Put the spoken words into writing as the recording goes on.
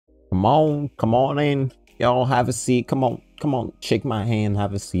Come on in. Y'all have a seat. Come on, shake my hand,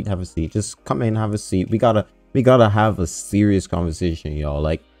 have a seat, Just come in, have a seat. We gotta have a serious conversation, y'all.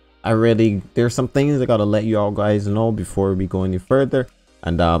 Like, there's some things I gotta let you all guys know before we go any further.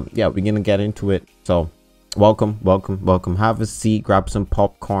 And yeah, we're gonna get into it. So welcome. Have a seat, grab some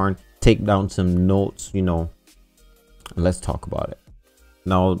popcorn, take down some notes, and let's talk about it.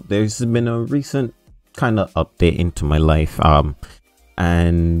 Now, there's been a recent kind of update into my life,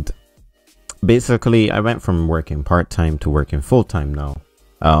 and basically I went from working part-time to working full-time now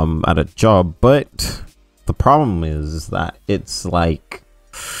at a job. But the problem is that it's like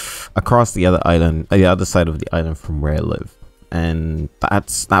across the other side of the island from where I live, and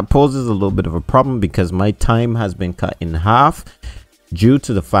that poses a little bit of a problem because my time has been cut in half due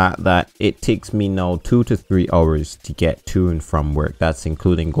to the fact that it takes me now 2 to 3 hours to get to and from work. That's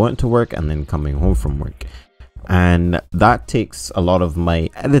including going to work and then coming home from work, and that takes a lot of my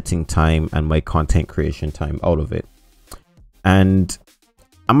editing time and my content creation time out of it. And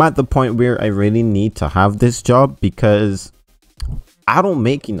I'm at the point where I really need to have this job because I don't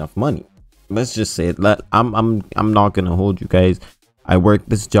make enough money. Let's just say it. I'm not gonna hold you guys. I work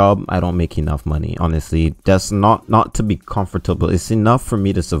this job, I don't make enough money, honestly. That's not to be comfortable. It's enough for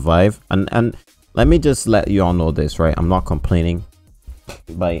me to survive. And let me just let you all know this, right? I'm not complaining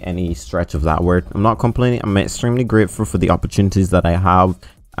by any stretch of that word. I'm not complaining. I'm extremely grateful for the opportunities that I have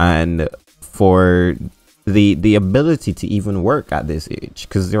and for the ability to even work at this age,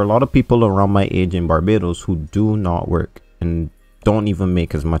 because there are a lot of people around my age in Barbados who do not work and don't even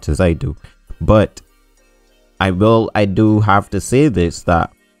make as much as I do. But I do have to say this,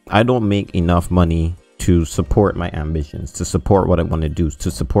 that I don't make enough money to support my ambitions, to support what I want to do, to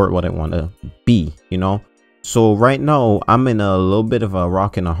support what I want to be, So right now I'm in a little bit of a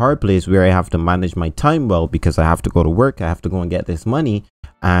rock and a hard place where I have to manage my time well, because I have to go to work, I have to go and get this money,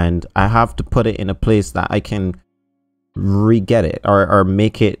 and I have to put it in a place that I can re-get it or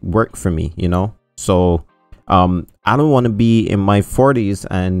make it work for me, So I don't want to be in my 40s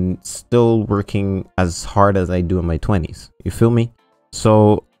and still working as hard as I do in my 20s. You feel me?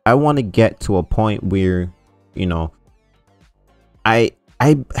 So I want to get to a point where, I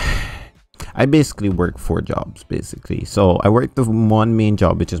basically work 4 jobs, basically. So I work the one main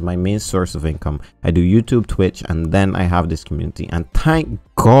job, which is my main source of income. I do YouTube, Twitch, and then I have this community. And thank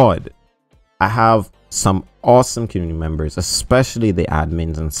God I have some awesome community members, especially the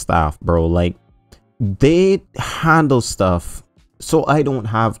admins and staff, bro. Like, they handle stuff so I don't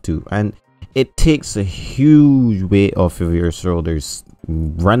have to, and it takes a huge weight off of your shoulders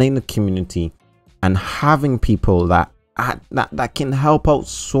running the community and having people that can help out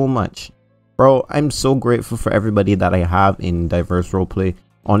so much, bro. I'm so grateful for everybody that I have in Diverse Roleplay.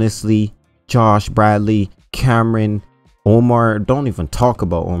 Honestly, Josh, Bradley, Cameron, Omar, don't even talk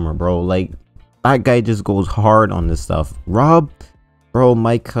about Omar, bro. Like, that guy just goes hard on this stuff. Rob, bro,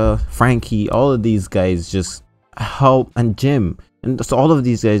 Micah, Frankie, all of these guys just help, and Jim, and so all of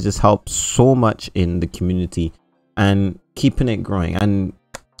these guys just help so much in the community and keeping it growing. And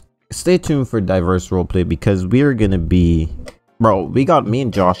stay tuned for Diverse Roleplay, because we're gonna be, bro, me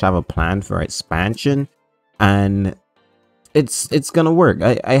and Josh have a plan for expansion, and it's gonna work.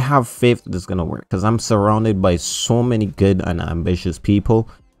 I have faith that it's gonna work, because I'm surrounded by so many good and ambitious people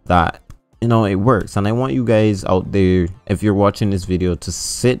that it works. And I want you guys out there, if you're watching this video, to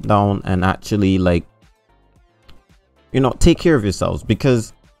sit down and actually, like, take care of yourselves.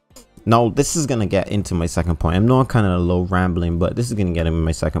 Because now this is gonna get into my second point. I know I'm kind of low rambling, but this is gonna get into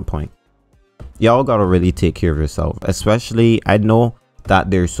my second point. Y'all gotta really take care of yourself. Especially, I know that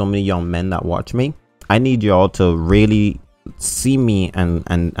there's so many young men that watch me. I need y'all to really see me and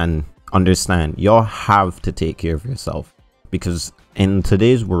understand. Y'all have to take care of yourself, because in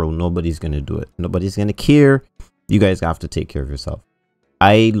today's world, nobody's gonna do it. Nobody's gonna care. You guys have to take care of yourself.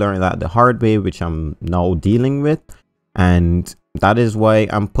 I learned that the hard way, which I'm now dealing with, and that is why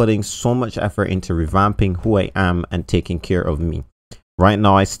I'm putting so much effort into revamping who I am and taking care of me. Right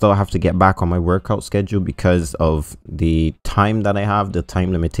now, I still have to get back on my workout schedule because of the time that I have, the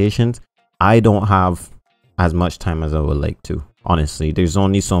time limitations. I don't have as much time as I would like to. Honestly, there's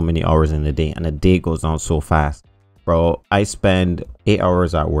only so many hours in a day, and a day goes on so fast. Bro, I spend 8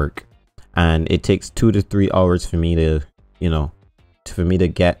 hours at work, and it takes 2 to 3 hours for me to,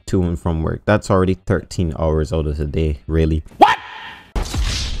 get to and from work. That's already 13 hours out of the day, really. What?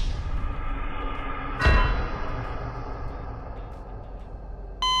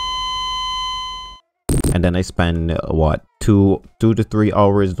 And then I spend what, 2 to 3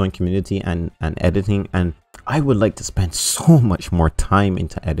 hours doing community and editing, and I would like to spend so much more time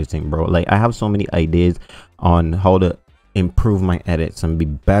into editing, bro. Like, I have so many ideas on how to improve my edits and be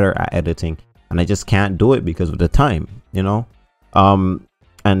better at editing, and I just can't do it because of the time, you know.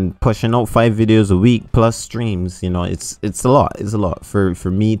 And pushing out 5 videos a week plus streams, you know, it's a lot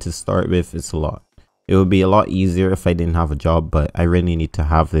for me to start with. It's a lot. It would be a lot easier if I didn't have a job, but I really need to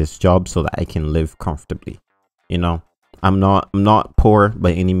have this job so that I can live comfortably, you know. I'm not poor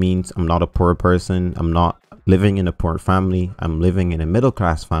by any means. I'm not a poor person. I'm not living in a poor family. I'm living in a middle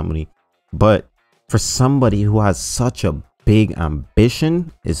class family. But for somebody who has such a big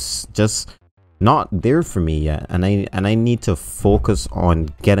ambition, it's just not there for me yet, and I need to focus on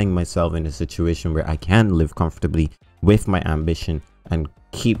getting myself in a situation where I can live comfortably with my ambition and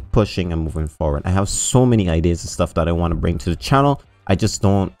keep pushing and moving forward. I have so many ideas and stuff that I want to bring to the channel. I just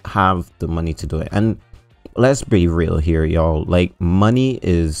don't have the money to do it. And let's be real here, y'all. Like, money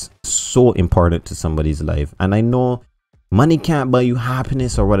is so important to somebody's life, and I know money can't buy you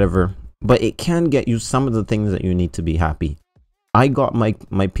happiness or whatever, but it can get you some of the things that you need to be happy. I got my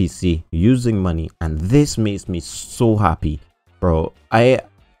PC using money, and this makes me so happy, bro.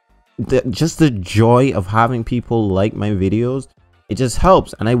 Just the joy of having people like my videos, it just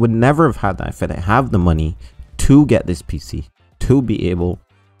helps. And I would never have had that if I didn't have the money to get this PC to be able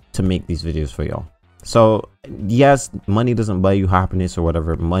to make these videos for y'all. So yes, money doesn't buy you happiness or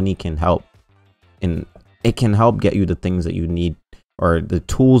whatever. Money can help, and it can help get you the things that you need, or the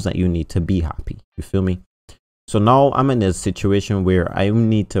tools that you need to be happy. You feel me? So now I'm in a situation where I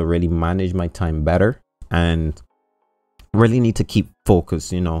need to really manage my time better and really need to keep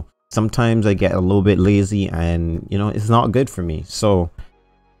focused. You know, sometimes I get a little bit lazy, and you know, it's not good for me. So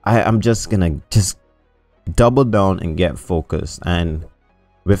I'm just gonna double down and get focused. And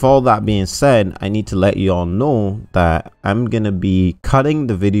with all that being said, I need to let you all know that I'm gonna be cutting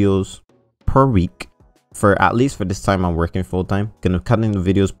the videos per week for at least for this time I'm working full time. Gonna cutting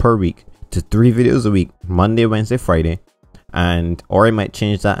the videos per week to 3 videos a week, Monday, Wednesday, Friday, or I might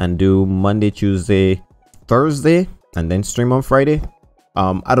change that and do Monday, Tuesday, Thursday, and then stream on Friday.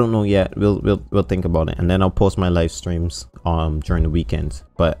 I don't know yet. We'll think about it, and then I'll post my live streams during the weekends.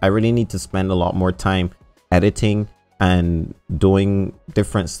 But I really need to spend a lot more time editing and doing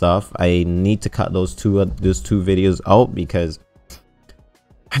different stuff. I need to cut those two videos out because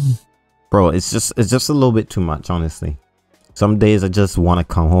bro, it's just a little bit too much, honestly. Some days I just want to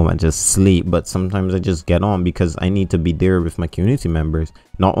come home and just sleep, but sometimes I just get on because I need to be there with my community members,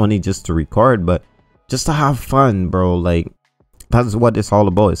 not only just to record, but just to have fun, bro. Like, that's what it's all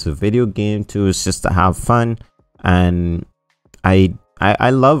about. It's a video game too. It's just to have fun, and I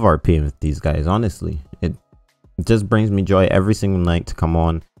love RPing with these guys. Honestly, it just brings me joy every single night to come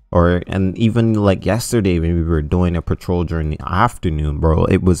on. And even like yesterday when we were doing a patrol during the afternoon, bro,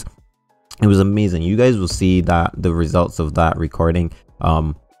 it was amazing. You guys will see that the results of that recording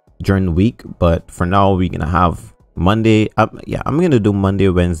during the week, but for now we're gonna have Monday. Yeah, I'm gonna do Monday,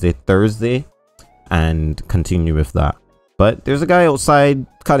 Wednesday, Thursday, and continue with that. But there's a guy outside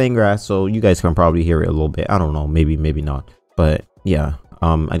cutting grass, so you guys can probably hear it a little bit. I don't know, maybe not. But yeah,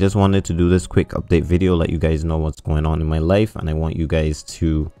 I just wanted to do this quick update video, let you guys know what's going on in my life, and I want you guys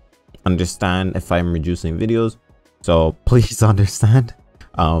to understand if I'm reducing videos, so please understand.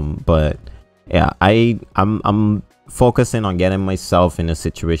 But yeah, I'm focusing on getting myself in a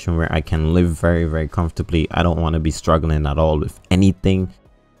situation where I can live very, very comfortably. I don't want to be struggling at all with anything.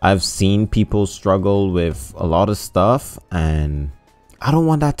 I've seen people struggle with a lot of stuff, and I don't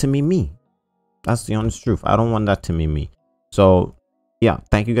want that to be me. That's the honest truth. I don't want that to be me. So yeah,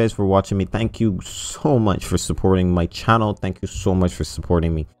 thank you guys for watching me. Thank you so much for supporting my channel. Thank you so much for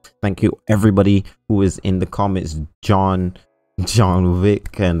supporting me. Thank you everybody who is in the comments. John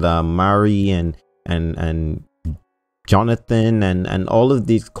Vic, and Mari, and Jonathan, and all of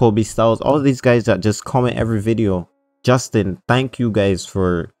these, Kobe Styles, all of these guys that just comment every video. Justin, thank you guys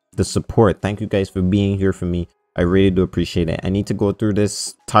for the support. Thank you guys for being here for me. I really do appreciate it. I need to go through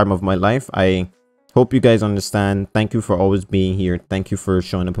this time of my life. I hope you guys understand. Thank you for always being here. Thank you for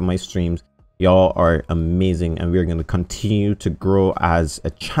showing up in my streams. Y'all are amazing, and we're going to continue to grow as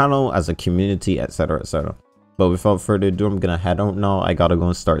a channel, as a community, etc, etc. But without further ado, I'm gonna head out now. I gotta go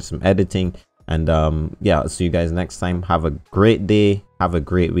and start some editing, and yeah, I'll see you guys next time. Have a great day, have a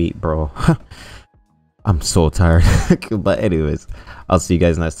great week, bro. I'm so tired. But anyways, I'll see you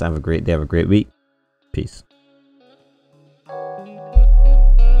guys next time. Have a great day, have a great week. Peace.